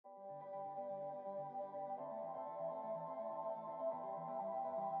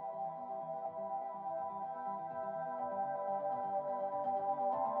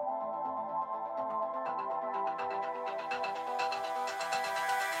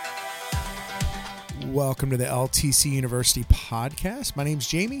Welcome to the LTC University podcast. My name's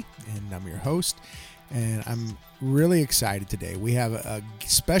Jamie, and I'm your host, and I'm really excited today. We have a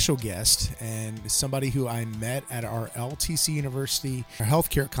special guest and somebody who I met at our LTC University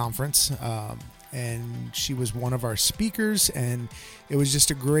healthcare conference, and she was one of our speakers, and it was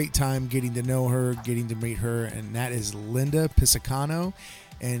just a great time getting to know her, getting to meet her, and that is Linda Pisacano.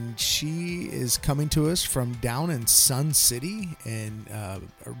 And she is coming to us from down in Sun City and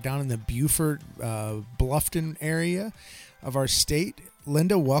down in the Beaufort, Bluffton area of our state.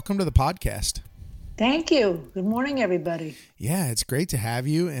 Linda, welcome to the podcast. Thank you. Good morning, everybody. Yeah, it's great to have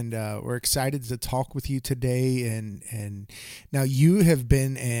you, and we're excited to talk with you today. And now you have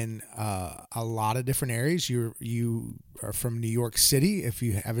been in a lot of different areas. You are from New York City. If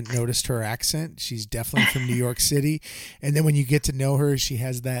you haven't noticed her accent, she's definitely from New York City. And then when you get to know her, she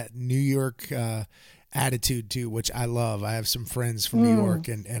has that New York attitude too, which I love. I have some friends from New York,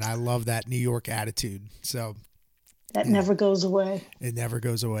 and I love that New York attitude. So. That never goes away. It never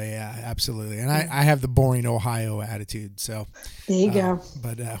goes away. Yeah, absolutely. And I have the boring Ohio attitude. So there you go.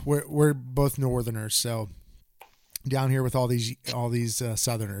 But we're both Northerners, so down here with all these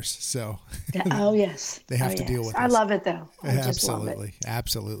Southerners. So oh yes, they have to deal with. I love it though. I absolutely, just love it.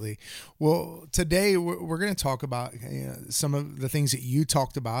 Absolutely. Well, today we're going to talk about some of the things that you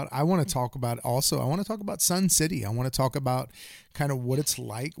talked about. I want to talk about Sun City. I want to talk about kind of what it's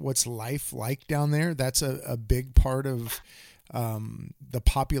like, what's life like down there. That's a big part of the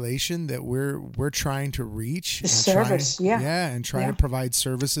population that we're trying to reach. The service, and try to provide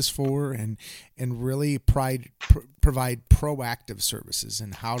services for, and really provide proactive services.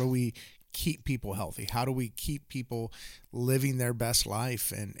 And how do we keep people healthy? How do we keep people living their best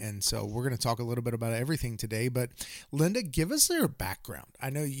life? And so we're going to talk a little bit about everything today. But Linda, give us your background. I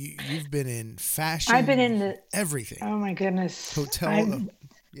know you've been in fashion. I've been in everything. Oh my goodness. Hotel.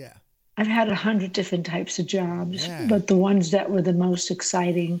 I've had 100 different types of jobs, but the ones that were the most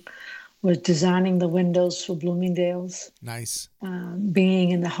exciting was designing the windows for Bloomingdale's. Nice.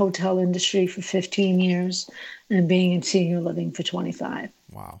 Being in the hotel industry for 15 years and being in senior living for 25.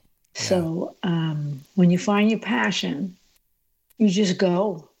 Wow. Yeah. So when you find your passion, you just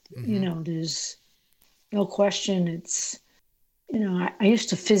go. Mm-hmm. There's no question. It's, I used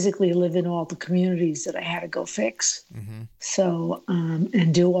to physically live in all the communities that I had to go fix. Mm-hmm. So,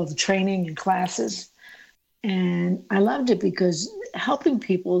 and do all the training and classes. And I loved it because helping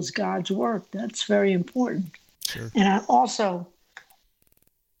people is God's work. That's very important. Sure. And I'm also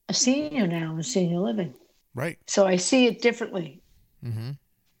a senior now in senior living. Right. So I see it differently. Mm-hmm.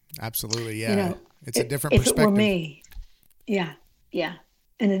 Absolutely. Yeah. It's a different perspective. If it were me. Yeah.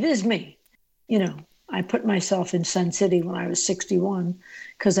 And it is me. I put myself in Sun City when I was 61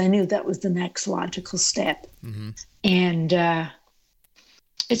 because I knew that was the next logical step. Mm-hmm. And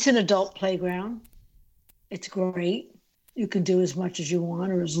it's an adult playground. It's great. You can do as much as you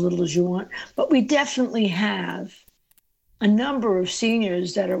want or as little as you want. But we definitely have a number of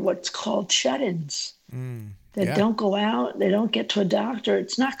seniors that are what's called shut-ins. That don't go out. They don't get to a doctor.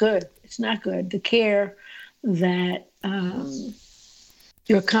 It's not good. It's not good. The care that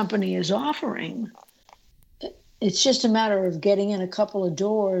your company is offering, it's just a matter of getting in a couple of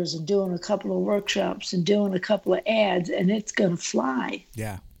doors and doing a couple of workshops and doing a couple of ads, and it's going to fly.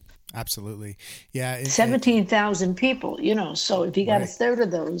 Yeah, absolutely. Yeah. 17,000 people, so if you got a third of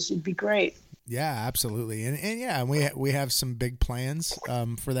those, it'd be great. Yeah, absolutely. And we have some big plans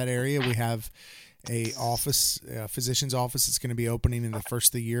for that area. We have a physician's office that's going to be opening in the first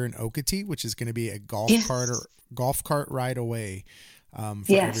of the year in Okatee, which is going to be a golf cart ride away for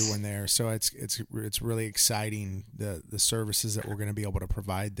everyone there. So it's really exciting, the services that we're going to be able to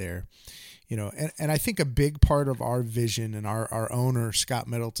provide there. And I think a big part of our vision and our owner Scott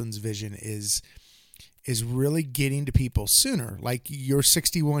Middleton's vision is really getting to people sooner, like your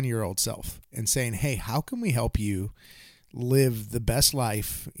 61-year-old self, and saying, hey, how can we help you live the best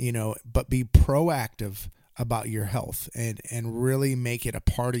life, but be proactive about your health and really make it a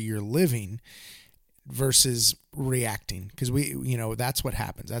part of your living versus reacting. Because that's what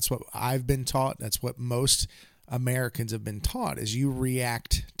happens. That's what I've been taught. That's what most Americans have been taught, is you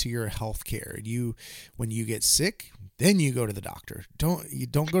react to your health care. When you get sick, then you go to the doctor. You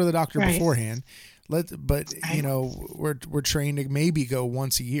don't go to the doctor beforehand. We're trained to maybe go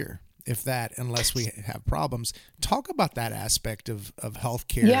once a year, if that, unless we have problems. Talk about that aspect of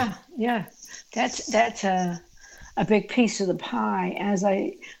healthcare. Yeah. That's a big piece of the pie. As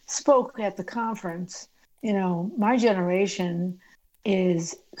I spoke at the conference, my generation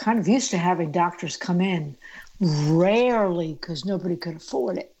is kind of used to having doctors come in, rarely because nobody could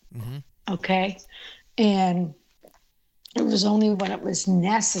afford it. Mm-hmm. Okay. And it was only when it was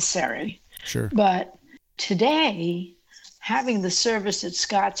necessary Sure. But today, having the service that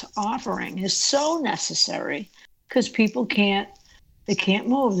Scott's offering is so necessary because people can't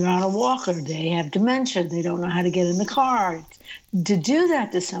move. They're on a walker. They have dementia. They don't know how to get in the car. To do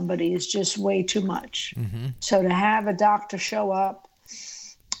that to somebody is just way too much. Mm-hmm. So to have a doctor show up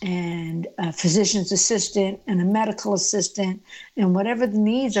and a physician's assistant and a medical assistant and whatever the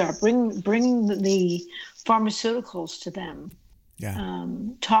needs are, bring the pharmaceuticals to them. Yeah.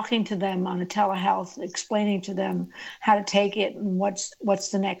 Talking to them on a telehealth, explaining to them how to take it and what's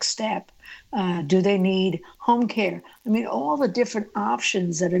the next step. Do they need home care? I mean, all the different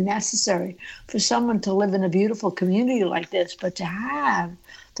options that are necessary for someone to live in a beautiful community like this, but to have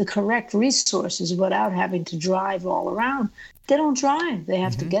the correct resources without having to drive all around. They don't drive. They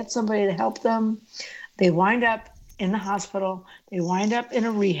have to get somebody to help them. They wind up in the hospital. They wind up in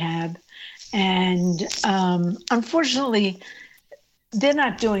a rehab. And unfortunately, they're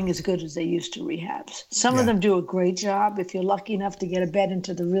not doing as good as they used to rehabs. Some of them do a great job. If you're lucky enough to get a bed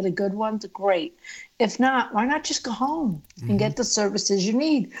into the really good ones, great. If not, why not just go home and get the services you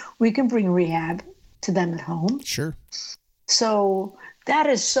need? We can bring rehab to them at home. Sure. So that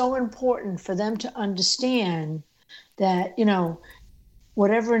is so important for them to understand that,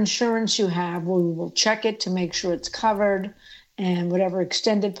 whatever insurance you have, we will check it to make sure it's covered, and whatever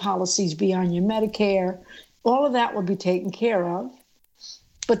extended policies be on your Medicare, all of that will be taken care of.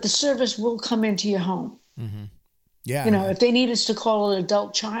 But the service will come into your home. Mm-hmm. Yeah. If they need us to call an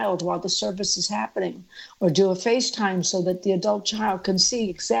adult child while the service is happening, or do a FaceTime so that the adult child can see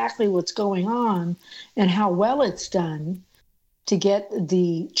exactly what's going on and how well it's done to get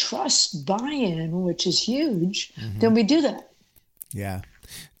the trust buy-in, which is huge, then we do that. Yeah.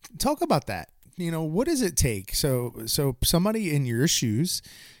 Talk about that. What does it take? So somebody in your shoes,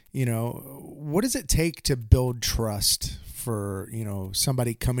 what does it take to build trust for,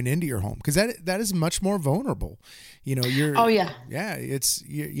 somebody coming into your home? Because that is much more vulnerable. Oh yeah. Yeah. It's,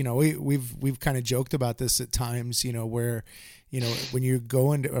 we've kind of joked about this at times, where, when you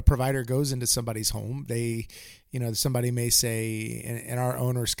go into a provider goes into somebody's home, they, somebody may say, and our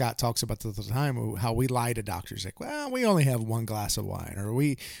owner, Scott, talks about this all the time, how we lie to doctors. Like, well, we only have one glass of wine, or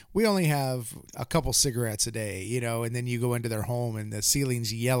we only have a couple cigarettes a day, and then you go into their home and the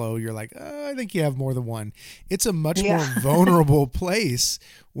ceiling's yellow. You're like, oh, I think you have more than one. It's a much more vulnerable place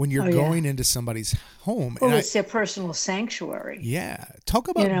when you're going into somebody's home. Well, it's their personal sanctuary. Yeah. Talk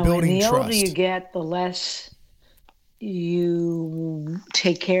about building and the trust. older you get, the less you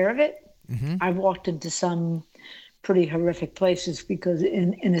take care of it. I've walked into some pretty horrific places because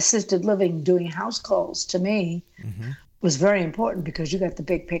in assisted living, doing house calls to me was very important because you got the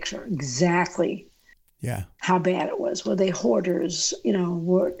big picture, exactly how bad it was. Were they hoarders?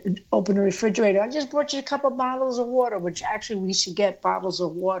 Were open the refrigerator. I just brought you a couple bottles of water, which actually we should get bottles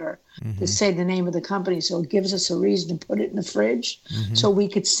of water to say the name of the company, so it gives us a reason to put it in the fridge so we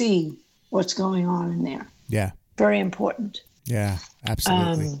could see what's going on in there. Yeah. Very important. Yeah,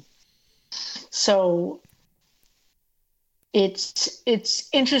 absolutely. So it's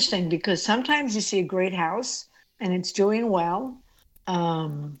interesting because sometimes you see a great house and it's doing well.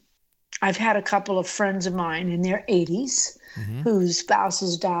 I've had a couple of friends of mine in their 80s whose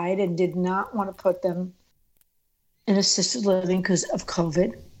spouses died and did not want to put them in assisted living because of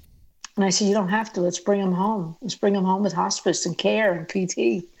COVID. And I said, you don't have to. Let's bring them home. Let's bring them home with hospice and care and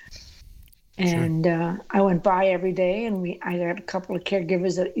PT. And I went by every day, and I had a couple of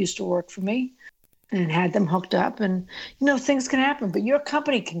caregivers that used to work for me and had them hooked up. And, things can happen, but your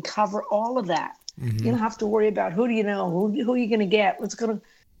company can cover all of that. You don't have to worry about who do you know, who are you going to get,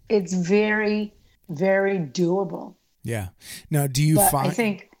 it's very, very doable. Yeah. Now, do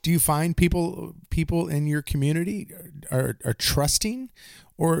you find people in your community are trusting,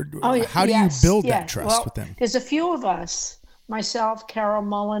 or how do you build that trust with them? There's a few of us. Myself, Carol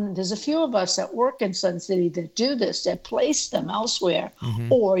Mullen, there's a few of us that work in Sun City that do this, that place them elsewhere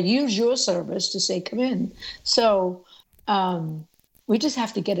or use your service to say, come in. So we just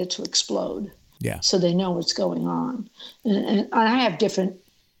have to get it to explode so they know what's going on. And I have different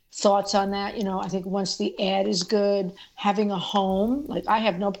thoughts on that. I think once the ad is good, having a home, like I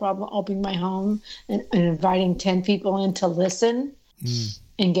have no problem opening my home and inviting 10 people in to listen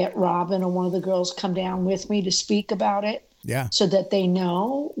and get Robin or one of the girls come down with me to speak about it. Yeah. So that they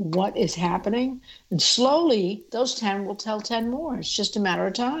know what is happening. And slowly, those 10 will tell 10 more. It's just a matter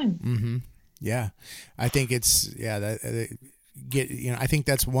of time. Yeah. I think I think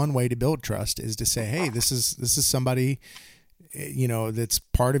that's one way to build trust is to say, hey, this is somebody, that's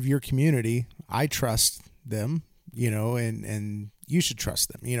part of your community. I trust them, and you should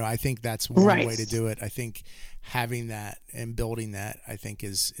trust them. I think that's one way to do it. I think having that and building that, I think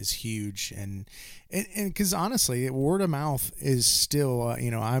is huge. And because honestly, word of mouth is still,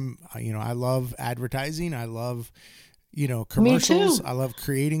 I love advertising. I love, Me commercials. too. I love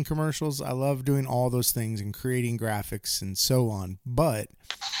creating commercials. I love doing all those things and creating graphics and so on. But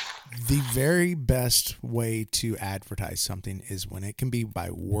the very best way to advertise something is when it can be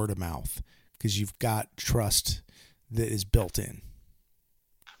by word of mouth, because you've got trust that is built in.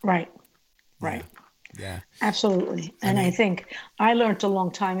 Right. Yeah. Right. Yeah. Absolutely. And I think I learned a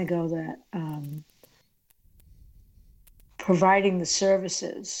long time ago that providing the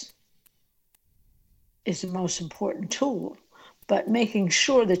services is the most important tool, but making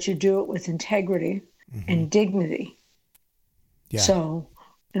sure that you do it with integrity and dignity. Yeah. So,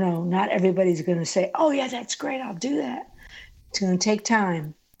 not everybody's going to say, oh, yeah, that's great. I'll do that. It's going to take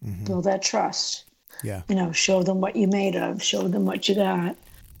time. Build that trust. Yeah. Show them what you made of, show them what you got,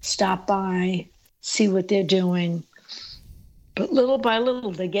 stop by, see what they're doing. But little by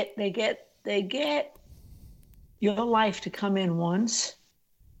little, they get your life to come in once.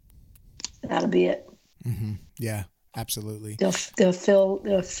 That'll be it. Yeah, absolutely. They'll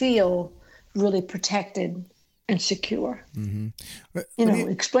feel really protected and secure. But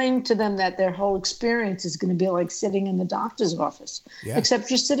Explain to them that their whole experience is going to be like sitting in the doctor's office, except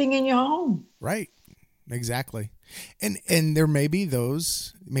you're sitting in your home. Right. Exactly. And there may be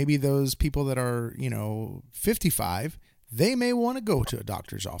those people that are, 55, they may want to go to a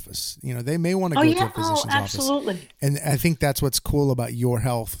doctor's office. They may want to go to a physician's absolutely. office. And I think that's what's cool about Your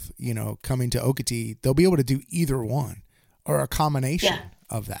Health, coming to Okatee. They'll be able to do either one or a combination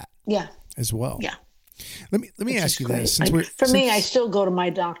of that as well. Yeah. Let me ask you this. Me, I still go to my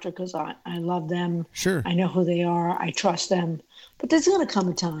doctor because I love them. Sure. I know who they are. I trust them. But there's going to come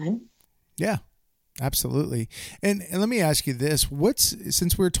a time. Yeah. Absolutely. And let me ask you this.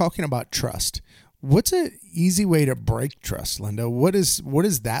 Since we're talking about trust, what's an easy way to break trust, Linda? What does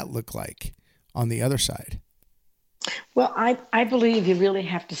that look like on the other side? Well, I believe you really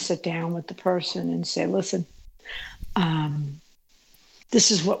have to sit down with the person and say, listen, this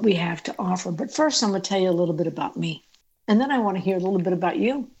is what we have to offer. But first, I'm going to tell you a little bit about me. And then I want to hear a little bit about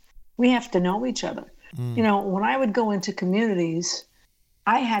you. We have to know each other. When I would go into communities,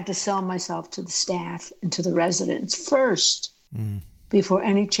 I had to sell myself to the staff and to the residents first before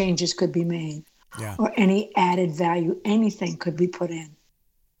any changes could be made or any added value, anything could be put in.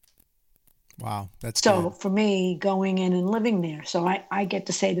 Wow. That's so good. For me, going in and living there. So I get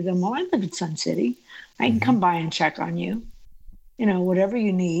to say to them, well, I live in Sun City. I can come by and check on you, whatever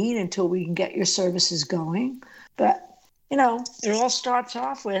you need until we can get your services going. But, it all starts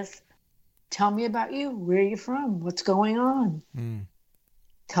off with, tell me about you. Where are you from? What's going on?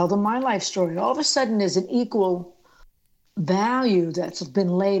 Tell them my life story. All of a sudden, there's an equal value that's been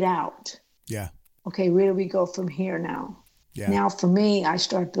laid out. Yeah. Okay, where do we go from here now? Yeah. Now, for me, I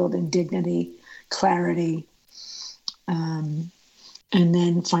start building dignity, clarity, and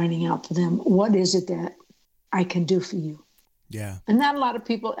then finding out for them, what is it that I can do for you? Yeah. And not a lot of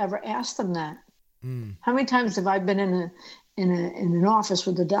people ever ask them that. How many times have I been in an office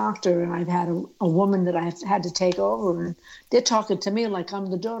with a doctor and I've had a woman that I've had to take over and they're talking to me like I'm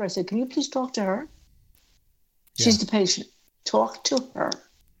the daughter. I said, can you please talk to her? She's the patient. Talk to her.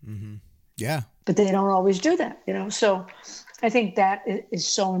 Yeah. But they don't always do that, So I think that is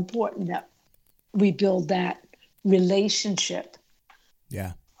so important that we build that relationship.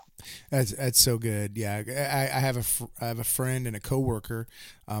 Yeah. That's so good. Yeah. I have a friend and a coworker.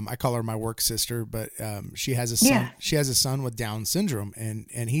 I call her my work sister, but she has a son. Yeah. She has a son with Down syndrome, and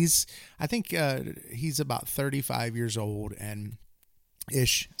I think he's about 35 years old and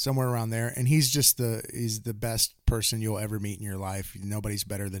ish, somewhere around there. And he's the best person you'll ever meet in your life. Nobody's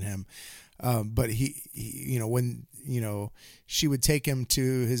better than him. But he when she would take him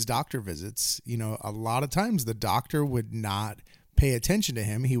to his doctor visits, a lot of times the doctor would not pay attention to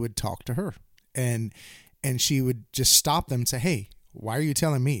him. He would talk to her, and she would just stop them and say, hey, why are you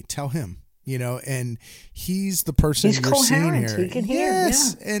telling me? Tell him, and he's the person you're seeing here. He can hear.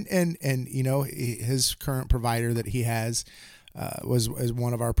 Yes. And his current provider that he has was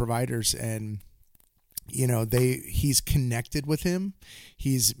one of our providers, and he's connected with him.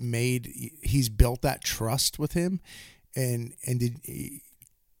 He's built that trust with him, and he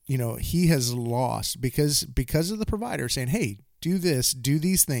has lost because of the provider saying, hey, do this, do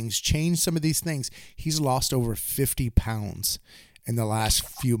these things, change some of these things. He's lost over 50 pounds in the last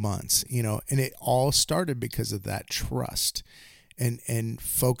few months, and it all started because of that trust and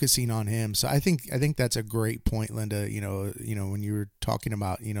focusing on him. So I think that's a great point, Linda, when you were talking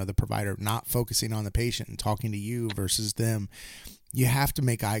about, the provider not focusing on the patient and talking to you versus them, You have to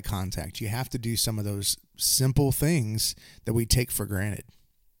make eye contact. You have to do some of those simple things that we take for granted.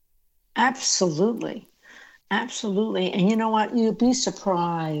 Absolutely. Absolutely. And you know what? You'd be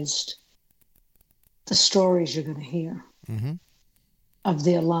surprised the stories you're going to hear Mm-hmm. of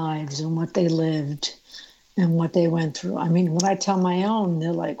their lives and what they lived and what they went through. I mean, when I tell my own,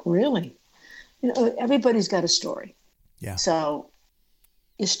 they're like, really? You know, everybody's got a story. Yeah. So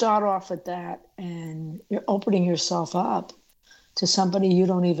you start off with that and you're opening yourself up to somebody you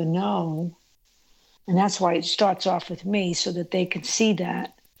don't even know. And that's why it starts off with me so that they can see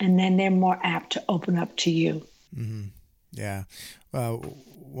that. And then they're more apt to open up to you. Mm-hmm. Yeah.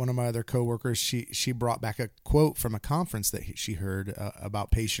 One of my other coworkers, she brought back a quote from a conference that she heard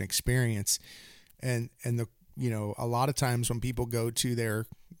about patient experience. And the, a lot of times when people go to their,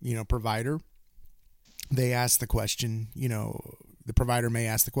 provider, they ask the question, the provider may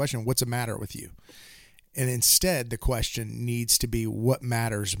ask the question, what's the matter with you? And instead the question needs to be, what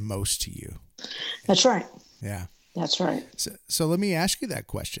matters most to you? That's right. Yeah. That's right. So let me ask you that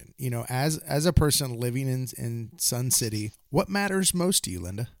question. As a person living in Sun City, what matters most to you,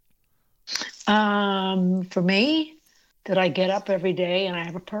 Linda? For me, that I get up every day and I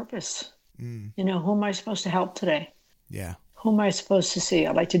have a purpose. Mm. Who am I supposed to help today? Yeah. Who am I supposed to see?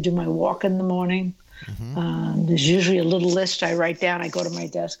 I like to do my walk in the morning. Mm-hmm. There's usually a little list I write down. I go to my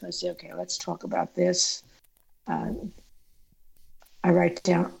desk and I say, okay, let's talk about this. I write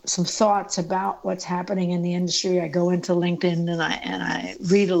down some thoughts about what's happening in the industry. I go into LinkedIn and I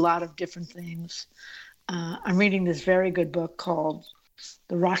read a lot of different things. I'm reading this very good book called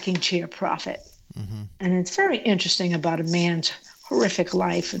The Rocking Chair Prophet. Mm-hmm. And it's very interesting about a man's horrific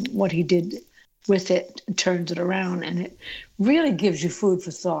life and what he did with it and turns it around. And it really gives you food for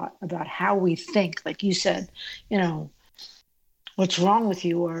thought about how we think. Like you said, what's wrong with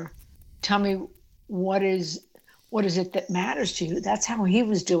you? Or tell me what is it that matters to you? That's how he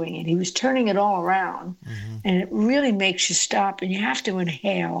was doing it. He was turning it all around. Mm-hmm. And it really makes you stop and you have to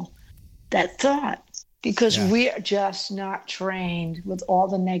inhale that thought because we are just not trained with all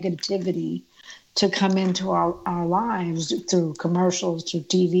the negativity to come into our lives through commercials, through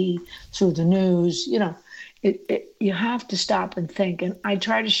TV, through the news. You have to stop and think. And I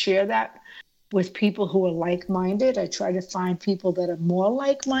try to share that with people who are like-minded. I try to find people that are more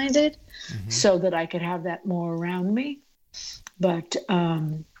like-minded so that I could have that more around me. But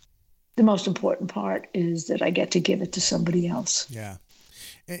the most important part is that I get to give it to somebody else. Yeah.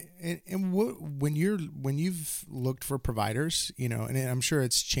 And when you've looked for providers, and I'm sure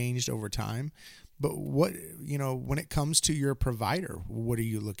it's changed over time, but what, when it comes to your provider, what are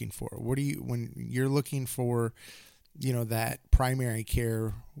you looking for? When you're looking for, that primary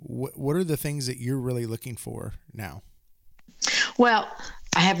care, what are the things that you're really looking for now? Well,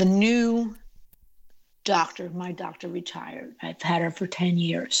 I have a new doctor. My doctor retired. I've had her for 10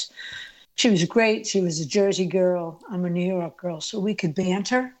 years. She was great. She was a Jersey girl. I'm a New York girl. So we could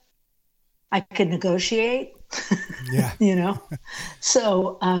banter. I could negotiate. Yeah.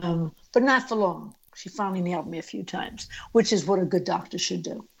 So, but not for long. She finally nailed me a few times, which is what a good doctor should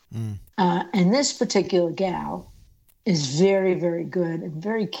do. Mm. And this particular gal is very, very good and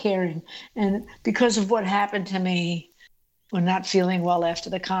very caring. And because of what happened to me when not feeling well after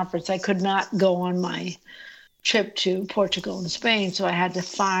the conference, I could not go on my trip to Portugal and Spain. So I had to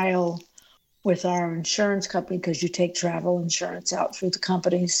file with our insurance company because you take travel insurance out through the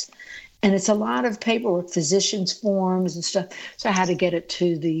companies. And it's a lot of paperwork, physicians' forms and stuff. So I had to get it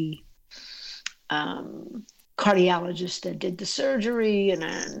to the cardiologist that did the surgery and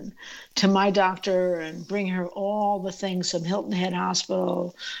then to my doctor and bring her all the things from Hilton Head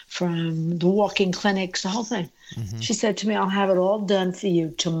Hospital, from the walk-in clinics, the whole thing. Mm-hmm. She said to me, I'll have it all done for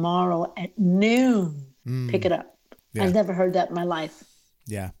you tomorrow at noon. Pick it up. Yeah. I've never heard that in my life.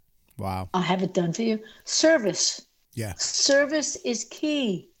 Yeah. Wow. I'll have it done for you. Service. Yeah. Service is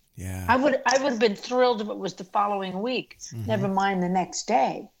key. Yeah. I would have been thrilled if it was the following week, never mind the next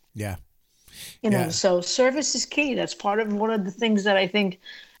day. Yeah. So service is key. That's part of one of the things that I think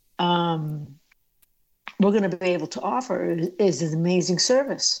we're going to be able to offer is an amazing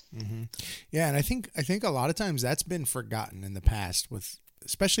service. Mm-hmm. Yeah. And I think a lot of times that's been forgotten in the past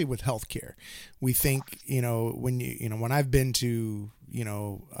especially with healthcare. We think, when I've been to,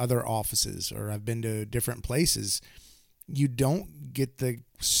 other offices or I've been to different places, you don't get the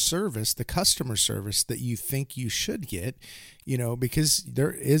service, the customer service that you think you should get, because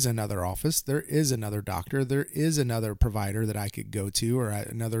there is another office, there is another doctor, there is another provider that I could go to or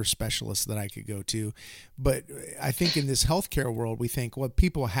another specialist that I could go to. But I think in this healthcare world, we think, well,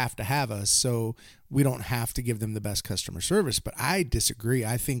 people have to have us, so we don't have to give them the best customer service. But I disagree.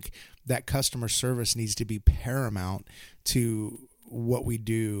 I think that customer service needs to be paramount to what we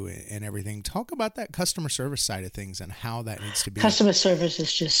do and everything. Talk about that customer service side of things and how that needs to be. Customer service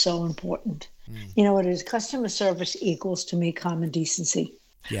is just so important. You know what it is? Customer service equals to me common decency,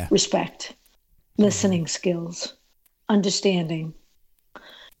 Yeah. respect, listening skills, understanding.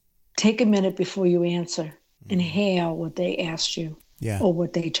 Take a minute before you answer. Inhale what they asked you, or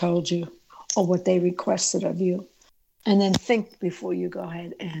what they told you, or what they requested of you. And then think before you go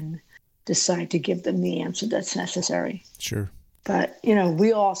ahead and decide to give them the answer that's necessary. Sure. But, you know,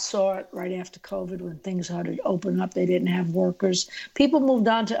 we all saw it right after COVID when things started to open up. They didn't have workers. People moved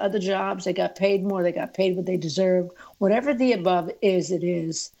on to other jobs. They got paid more. They got paid what they deserved. Whatever the above is, it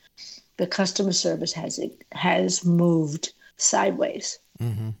is. The customer service has moved sideways.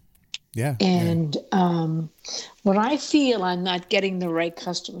 Mm-hmm. Yeah. And when I feel I'm not getting the right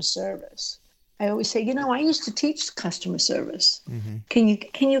customer service, I always say, you know, I used to teach customer service. Mm-hmm.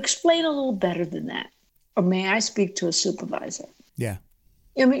 Can you explain a little better than that? Or may I speak to a supervisor? Yeah.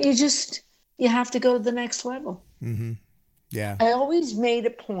 I mean, you have to go to the next level. Mm-hmm. Yeah. I always made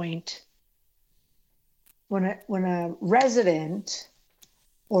a point when a resident,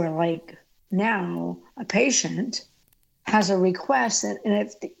 or like now a patient, has a request, and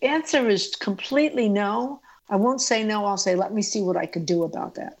if the answer is completely no, I won't say no. I'll say, let me see what I could do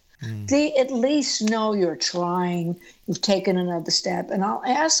about that. They at least know you're trying, you've taken another step. And I'll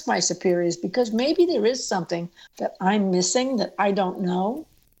ask my superiors, because maybe there is something that I'm missing that I don't know.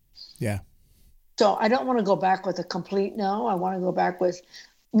 Yeah. So I don't want to go back with a complete no. I want to go back with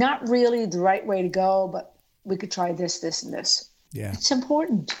not really the right way to go, but we could try this, this, and this. Yeah. It's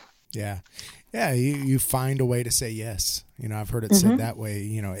important. Yeah. Yeah. You find a way to say yes. You know, I've heard it said that way.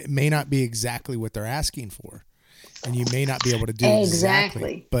 You know, it may not be exactly what they're asking for, and you may not be able to do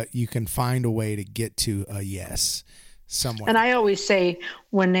exactly, but you can find a way to get to a yes somewhere. And I always say,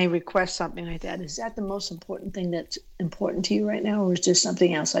 when they request something like that, is that the most important thing that's important to you right now, or is there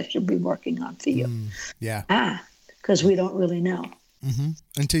something else I should be working on for you? Yeah. Because we don't really know. Mm-hmm.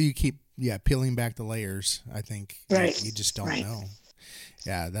 Until you keep peeling back the layers, I think. Right. You just don't know.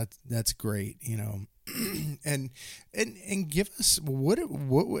 Yeah, that's great. You know, and give us what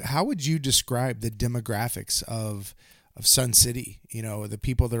how would you describe the demographics of Sun City? You know, the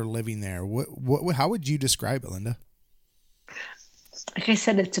people that are living there. What how would you describe it, Linda? Like I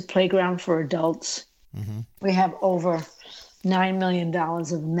said, it's a playground for adults. Mm-hmm. We have over $9 million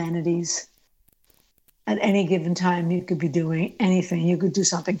of amenities. At any given time, you could be doing anything. You could do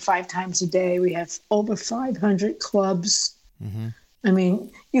something 5 times a day. We have over 500 clubs. Mm-hmm. I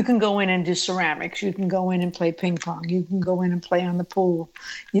mean, you can go in and do ceramics. You can go in and play ping pong. You can go in and play on the pool.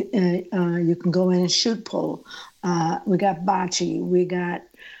 You can go in and shoot pool. We got bocce. We got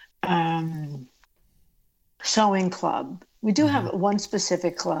sewing club. We do have one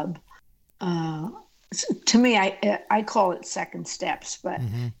specific club. To me, I call it second steps. But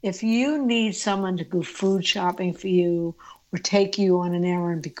if you need someone to go food shopping for you or take you on an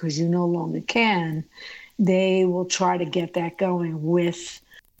errand because you no longer can, they will try to get that going with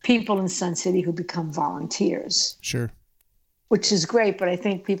people in Sun City who become volunteers. Sure. Which is great, but I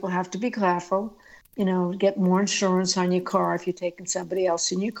think people have to be careful. You know, get more insurance on your car if you're taking somebody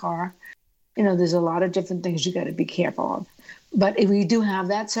else in your car. You know, there's a lot of different things you got to be careful of. But if we do have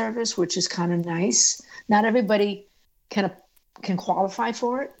that service, which is kind of nice, not everybody can qualify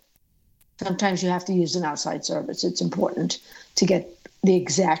for it. Sometimes you have to use an outside service. It's important to get the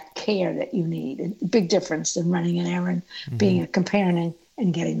exact care that you need. A big difference than running an errand, being a companion,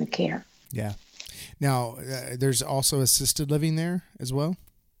 and getting the care. Yeah. Now, there's also assisted living there as well?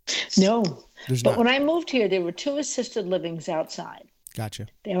 No. There's but not. When I moved here, there were 2 assisted livings outside. Gotcha.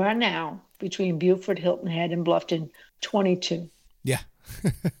 There are now, between Beaufort, Hilton Head, and Bluffton, 22. Yeah.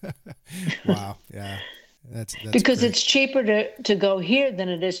 Wow. Yeah. That's because great. It's cheaper to go here than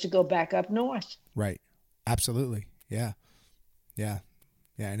it is to go back up north. Right. Absolutely. Yeah. Yeah.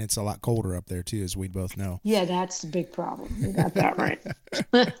 Yeah. And it's a lot colder up there too, as we both know. Yeah, that's the big problem. You got that right.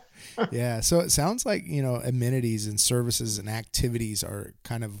 Yeah. So it sounds like, you know, amenities and services and activities are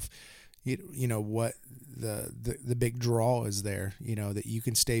kind of, you know, what the big draw is there, you know, that you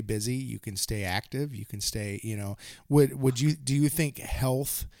can stay busy, you can stay active, you can stay, you know, do you think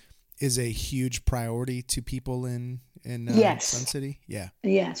health is a huge priority to people in yes. Sun City? Yeah.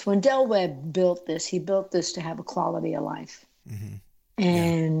 Yes. When Del Webb built this, he built this to have a quality of life. Mm-hmm.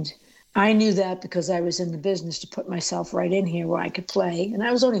 And I knew that because I was in the business to put myself right in here where I could play. And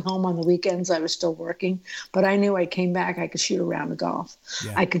I was only home on the weekends. I was still working. But I knew I came back, I could shoot around the golf.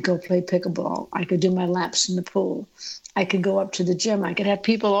 Yeah. I could go play pickleball. I could do my laps in the pool. I could go up to the gym. I could have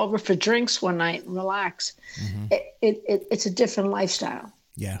people over for drinks one night and relax. Mm-hmm. It's a different lifestyle.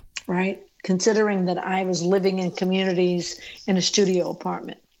 Yeah. Right? considering that I was living in communities in a studio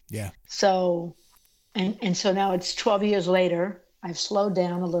apartment. Yeah. So, and so now it's 12 years later. I've slowed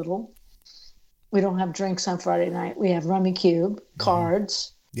down a little. We don't have drinks on Friday night. We have Rummy Cube,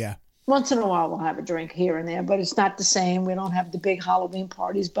 cards. Yeah. Once in a while, we'll have a drink here and there, but it's not the same. We don't have the big Halloween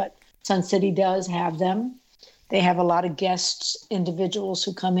parties, but Sun City does have them. They have a lot of guests, individuals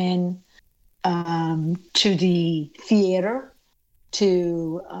who come in to the theater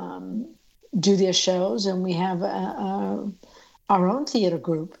to do their shows, and we have our own theater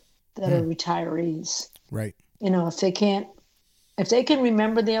group that are retirees. Right. If they can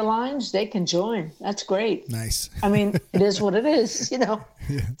remember their lines, they can join. That's great. Nice. I mean, it is what it is, Yeah,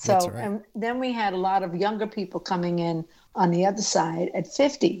 So, that's right. and then we had a lot of younger people coming in on the other side at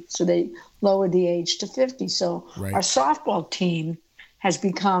 50. So they lowered the age to 50. So Right. our softball team has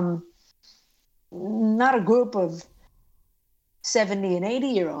become not a group of 70 and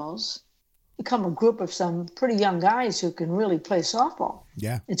 80-year-olds, become a group of some pretty young guys who can really play softball.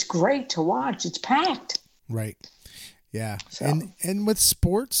 Yeah. It's great to watch. It's packed. Right. Yeah. So. And with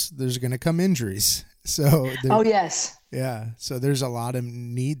sports, there's going to come injuries. So Oh, yes. Yeah. So there's a lot of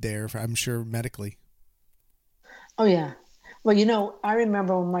need there, I'm sure, medically. Oh, yeah. Well, I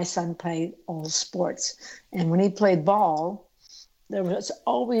remember when my son played all sports, and when he played ball, there was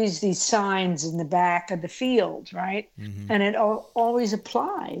always these signs in the back of the field, right? Mm-hmm. And it always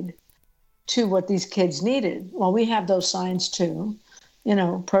applied to what these kids needed. Well, we have those signs too,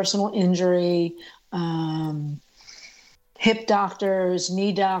 personal injury, hip doctors,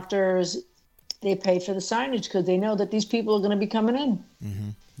 knee doctors. They pay for the signage because they know that these people are going to be coming in. Mm-hmm.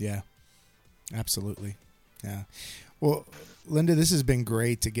 Yeah, absolutely. Yeah. Well, Linda, this has been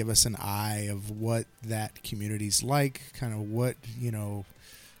great to give us an eye of what that community's like, kind of what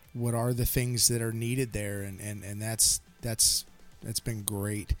are the things that are needed there. And that's been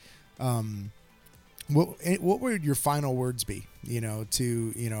great. What would your final words be, you're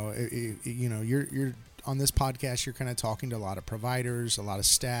on this podcast, you're kind of talking to a lot of providers, a lot of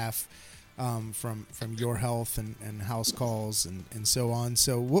staff, from Your Health and house calls and so on.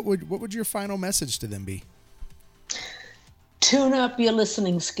 So what would your final message to them be? Tune up your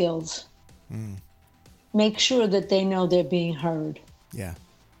listening skills. Make sure that they know they're being heard. Yeah.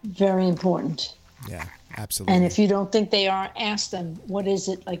 Very important. Yeah, absolutely. And if you don't think they are, ask them, what is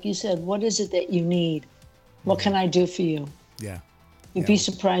it, like you said, what is it that you need? What can I do for you? Yeah. You'd be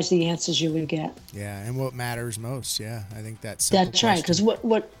surprised the answers you would get. Yeah, and what matters most. Yeah, I think that's right, because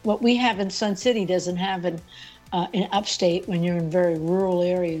what we have in Sun City doesn't have in upstate when you're in a very rural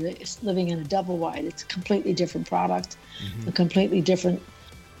area. It's living in a double wide. It's a completely different product, a completely different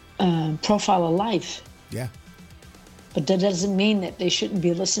profile of life. Yeah. But that doesn't mean that they shouldn't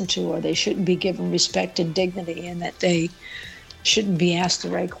be listened to or they shouldn't be given respect and dignity and that they shouldn't be asked the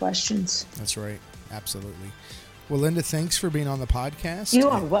right questions. That's right. Absolutely. Well, Linda, thanks for being on the podcast. You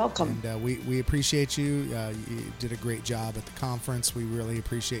are welcome. And we appreciate you. You did a great job at the conference. We really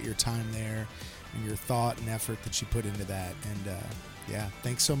appreciate your time there and your thought and effort that you put into that. And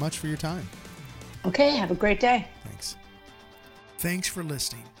thanks so much for your time. Okay, have a great day. Thanks. Thanks for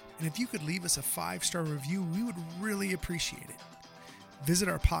listening. And if you could leave us a 5-star review, we would really appreciate it. Visit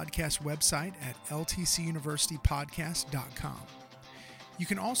our podcast website at ltcuniversitypodcast.com. You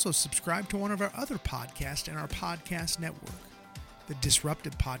can also subscribe to one of our other podcasts in our podcast network, the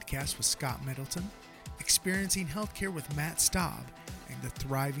Disruptive Podcast with Scott Middleton, Experiencing Healthcare with Matt Staub, and the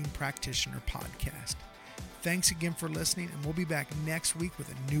Thriving Practitioner Podcast. Thanks again for listening, and we'll be back next week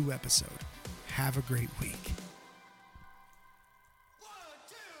with a new episode. Have a great week.